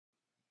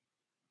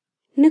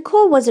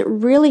Nycole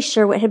wasn't really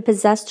sure what had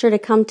possessed her to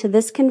come to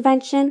this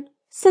convention,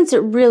 since it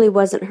really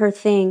wasn't her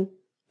thing.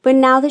 But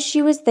now that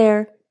she was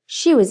there,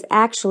 she was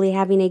actually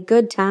having a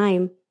good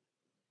time.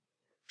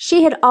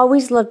 She had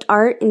always loved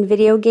art and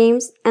video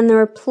games, and there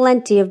were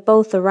plenty of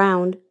both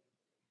around.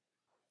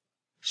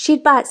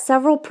 She'd bought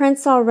several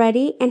prints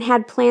already and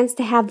had plans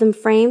to have them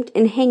framed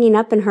and hanging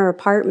up in her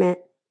apartment.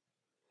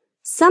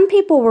 Some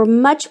people were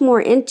much more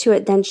into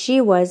it than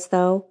she was,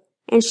 though,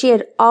 and she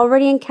had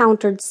already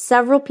encountered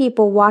several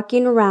people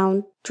walking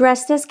around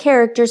dressed as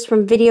characters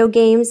from video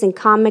games and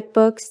comic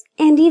books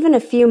and even a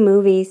few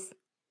movies.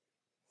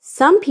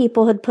 Some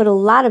people had put a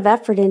lot of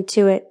effort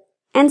into it,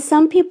 and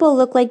some people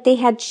looked like they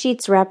had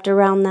sheets wrapped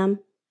around them.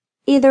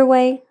 Either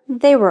way,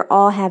 they were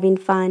all having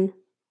fun.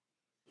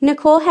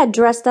 Nycole had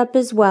dressed up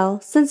as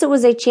well, since it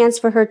was a chance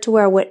for her to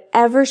wear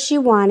whatever she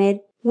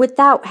wanted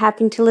without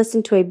having to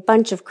listen to a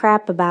bunch of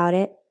crap about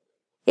it.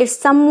 If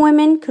some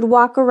women could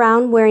walk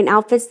around wearing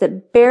outfits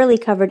that barely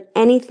covered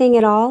anything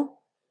at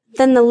all,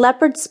 then the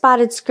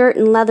leopard-spotted skirt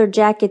and leather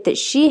jacket that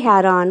she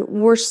had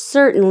on were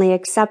certainly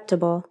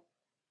acceptable.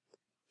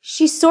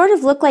 She sort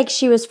of looked like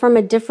she was from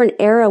a different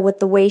era with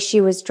the way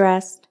she was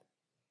dressed.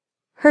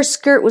 Her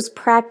skirt was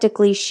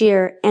practically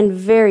sheer and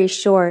very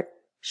short,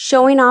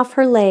 showing off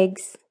her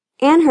legs,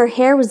 and her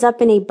hair was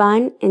up in a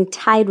bun and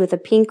tied with a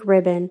pink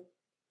ribbon.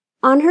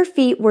 On her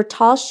feet were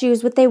tall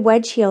shoes with a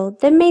wedge heel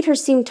that made her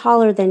seem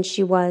taller than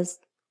she was.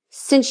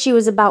 Since she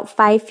was about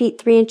 5 feet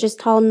 3 inches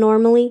tall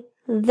normally,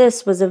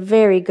 this was a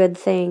very good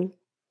thing.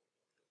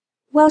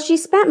 While she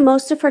spent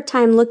most of her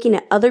time looking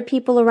at other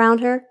people around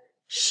her,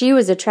 she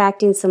was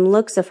attracting some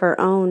looks of her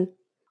own.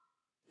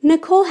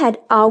 Nycole had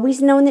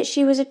always known that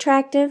she was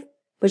attractive,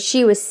 but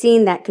she was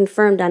seeing that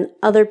confirmed on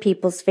other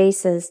people's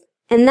faces,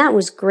 and that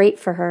was great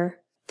for her.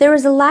 There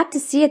was a lot to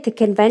see at the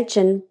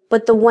convention,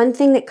 but the one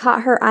thing that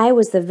caught her eye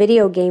was the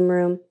video game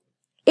room.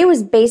 It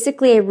was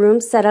basically a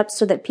room set up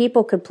so that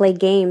people could play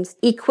games,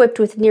 equipped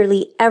with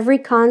nearly every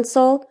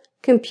console,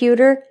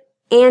 computer,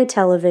 and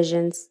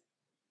televisions.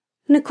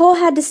 Nycole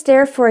had to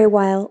stare for a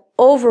while,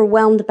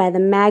 overwhelmed by the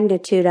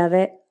magnitude of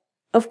it.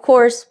 Of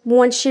course,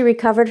 once she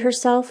recovered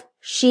herself,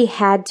 she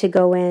had to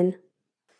go in.